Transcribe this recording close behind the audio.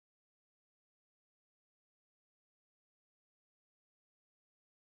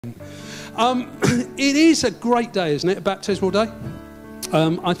It is a great day, isn't it? A baptismal day.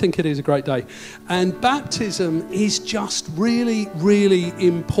 I think it is a great day. And baptism is just really, really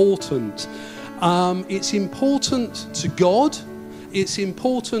important. It's important to God. It's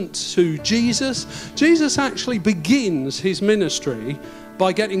important to Jesus. Jesus actually begins his ministry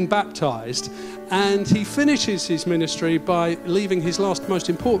by getting baptized, and he finishes his ministry by leaving his last most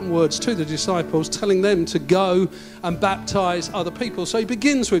important words to the disciples, telling them to go and baptize other people. So he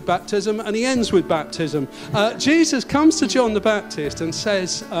begins with baptism and he ends with baptism. Jesus comes to John the Baptist and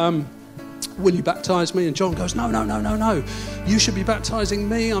says, will you baptize me? And John goes, no. You should be baptizing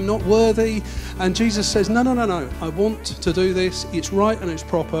me. I'm not worthy. And Jesus says, no. I want to do this. It's right and it's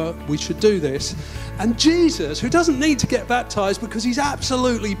proper. We should do this. And Jesus, who doesn't need to get baptized because he's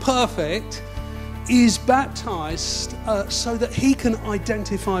absolutely perfect, is baptized so that he can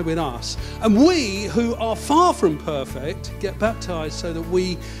identify with us. And we, who are far from perfect, get baptized so that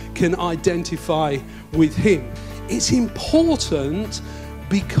we can identify with him. It's important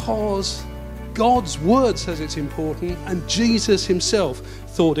because God's word says it's important, and Jesus himself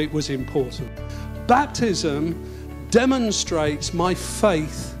thought it was important. Baptism demonstrates my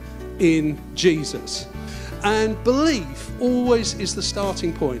faith in Jesus. And belief always is the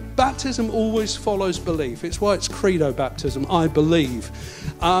starting point. Baptism always follows belief. It's why it's credo baptism, I believe.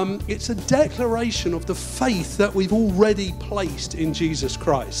 It's a declaration of the faith that we've already placed in Jesus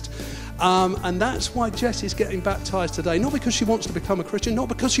Christ. And that's why Jess is getting baptized today. Not because she wants to become a Christian, not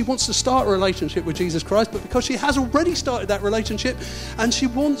because she wants to start a relationship with Jesus Christ, but because she has already started that relationship and she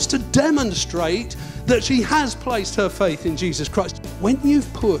wants to demonstrate that she has placed her faith in Jesus Christ. When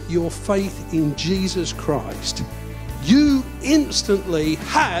you've put your faith in Jesus Christ, you instantly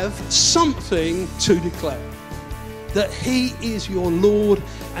have something to declare. That he is your Lord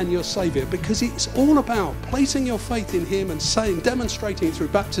and your Saviour, because it's all about placing your faith in him and demonstrating it through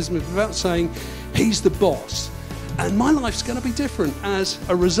baptism without saying he's the boss. And my life's going to be different as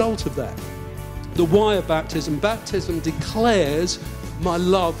a result of that. The why of baptism declares my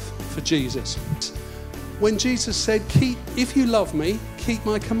love for Jesus. When Jesus said, if you love me, keep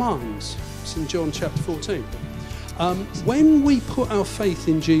my commands. It's in John chapter 14. When we put our faith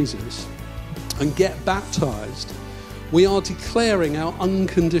in Jesus and get baptized, we are declaring our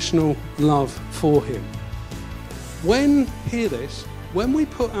unconditional love for him. Hear this, when we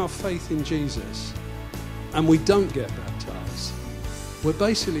put our faith in Jesus and we don't get baptized, we're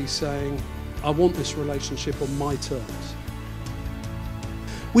basically saying, I want this relationship on my terms.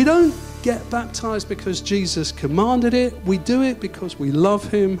 We don't get baptized because Jesus commanded it. We do it because we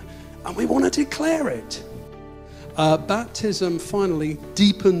love him and we want to declare it. Baptism finally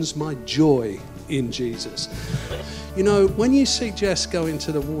deepens my joy in Jesus. You know, when you see Jess go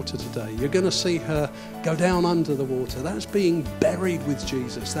into the water today, you're going to see her go down under the water. That's being buried with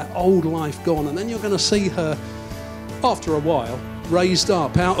Jesus, that old life gone. And then you're going to see her, after a while, raised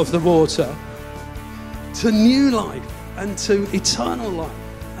up out of the water to new life and to eternal life.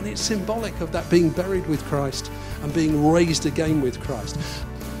 And it's symbolic of that being buried with Christ and being raised again with Christ.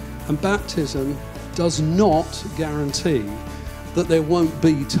 And baptism does not guarantee that there won't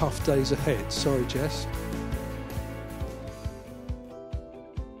be tough days ahead. Sorry, Jess.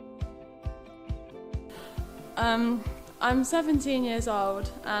 I'm 17 years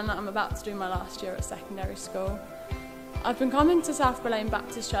old and I'm about to do my last year at secondary school. I've been coming to Southborough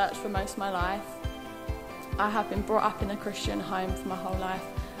Baptist Church for most of my life. I have been brought up in a Christian home for my whole life,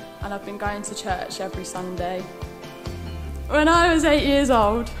 and I've been going to church every Sunday. When I was 8 years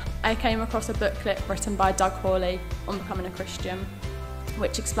old, I came across a booklet written by Doug Hawley on becoming a Christian,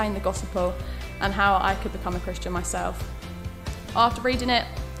 which explained the gospel and how I could become a Christian myself. After reading it,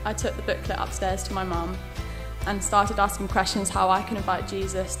 I took the booklet upstairs to my mum and started asking questions how I can invite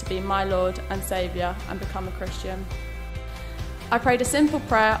Jesus to be my Lord and Saviour and become a Christian. I prayed a simple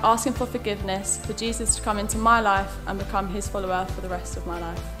prayer asking for forgiveness for Jesus to come into my life and become his follower for the rest of my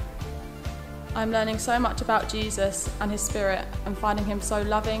life. I'm learning so much about Jesus and his Spirit and finding him so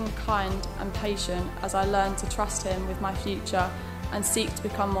loving, kind and patient as I learn to trust him with my future and seek to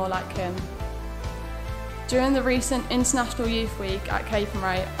become more like him. During the recent International Youth Week at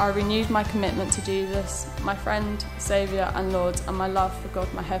Capernwray, I renewed my commitment to Jesus, my friend, Saviour and Lord, and my love for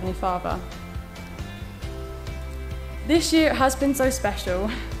God, my Heavenly Father. This year has been so special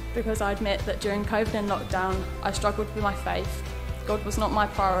because I admit that during COVID and lockdown, I struggled with my faith. God was not my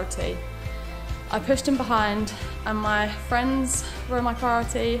priority. I pushed him behind and my friends were my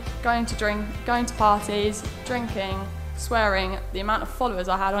priority, going to parties, drinking, swearing, the amount of followers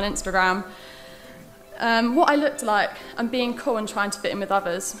I had on Instagram, what I looked like and being cool and trying to fit in with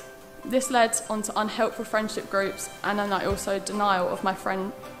others. This led on to unhelpful friendship groups, and then also denial of my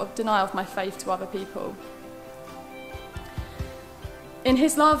faith to other people. In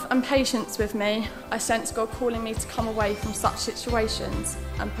his love and patience with me, I sensed God calling me to come away from such situations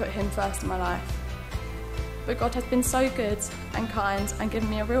and put him first in my life. But God has been so good and kind and given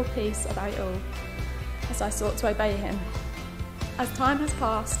me a real peace about it all as I sought to obey him. As time has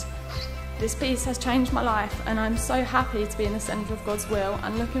passed, this peace has changed my life, and I'm so happy to be in the centre of God's will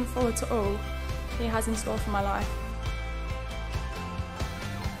and looking forward to all he has in store for my life.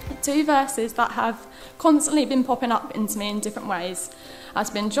 2 verses that have constantly been popping up into me in different ways has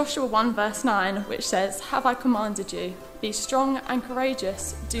been Joshua 1 verse 9, which says, "Have I commanded you? Be strong and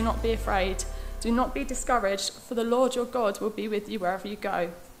courageous, do not be afraid, do not be discouraged, for the Lord your God will be with you wherever you go."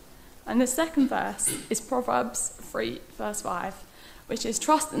 And the second verse is Proverbs 3 verse 5, which is,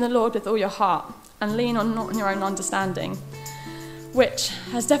 "Trust in the Lord with all your heart and lean on not on your own understanding," which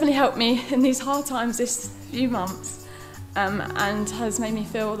has definitely helped me in these hard times this few months. And has made me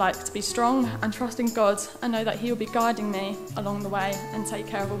feel like to be strong and trust in God and know that he will be guiding me along the way and take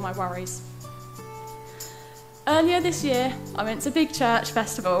care of all my worries. Earlier this year, I went to a big church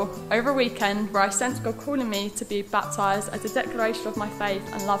festival over a weekend where I sensed God calling me to be baptised as a declaration of my faith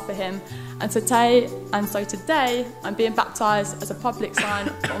and love for him. And so today, I'm being baptised as a public sign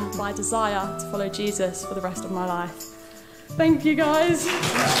of my desire to follow Jesus for the rest of my life. Thank you, guys.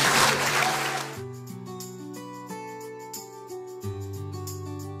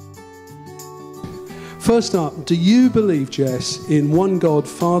 First up, do you believe, Jess, in one God,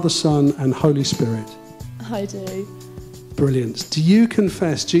 Father, Son and Holy Spirit? I do. Brilliant. Do you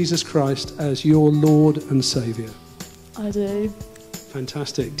confess Jesus Christ as your Lord and Saviour? I do.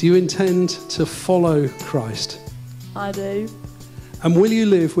 Fantastic. Do you intend to follow Christ? I do. And will you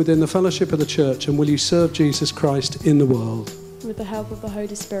live within the fellowship of the church, and will you serve Jesus Christ in the world? With the help of the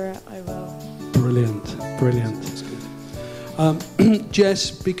Holy Spirit, I will. Brilliant, brilliant.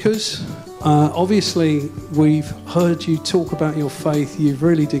 Jess, because obviously we've heard you talk about your faith, you've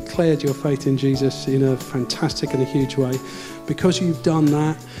really declared your faith in Jesus in a fantastic and a huge way. Because you've done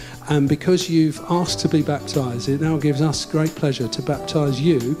that, and because you've asked to be baptised, it now gives us great pleasure to baptise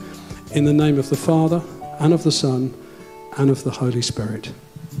you in the name of the Father and of the Son and of the Holy Spirit.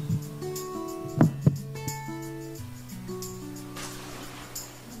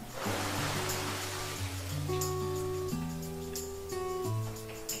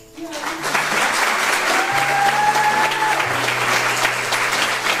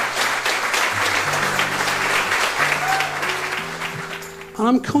 And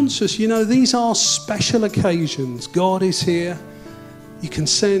I'm conscious, you know, these are special occasions. God is here. You can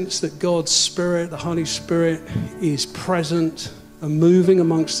sense that God's Spirit, the Holy Spirit, is present and moving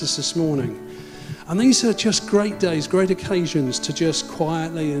amongst us this morning. And these are just great days, great occasions to just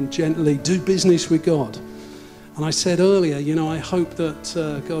quietly and gently do business with God. And I said earlier, you know, I hope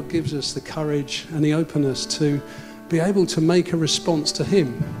that God gives us the courage and the openness to be able to make a response to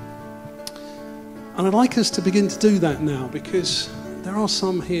Him. And I'd like us to begin to do that now, because there are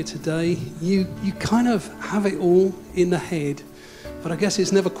some here today, you kind of have it all in the head, but I guess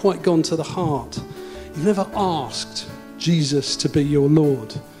it's never quite gone to the heart. You've never asked Jesus to be your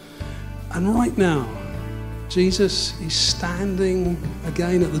Lord. And right now, Jesus is standing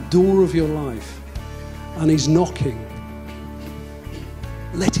again at the door of your life, and He's knocking.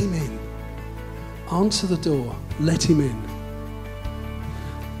 Let Him in. Answer the door. Let Him in.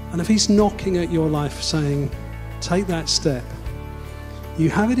 And if He's knocking at your life saying, take that step, you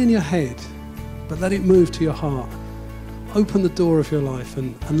have it in your head, but let it move to your heart. Open the door of your life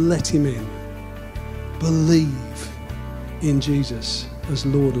and let Him in. Believe in Jesus as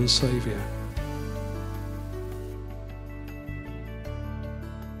Lord and Saviour.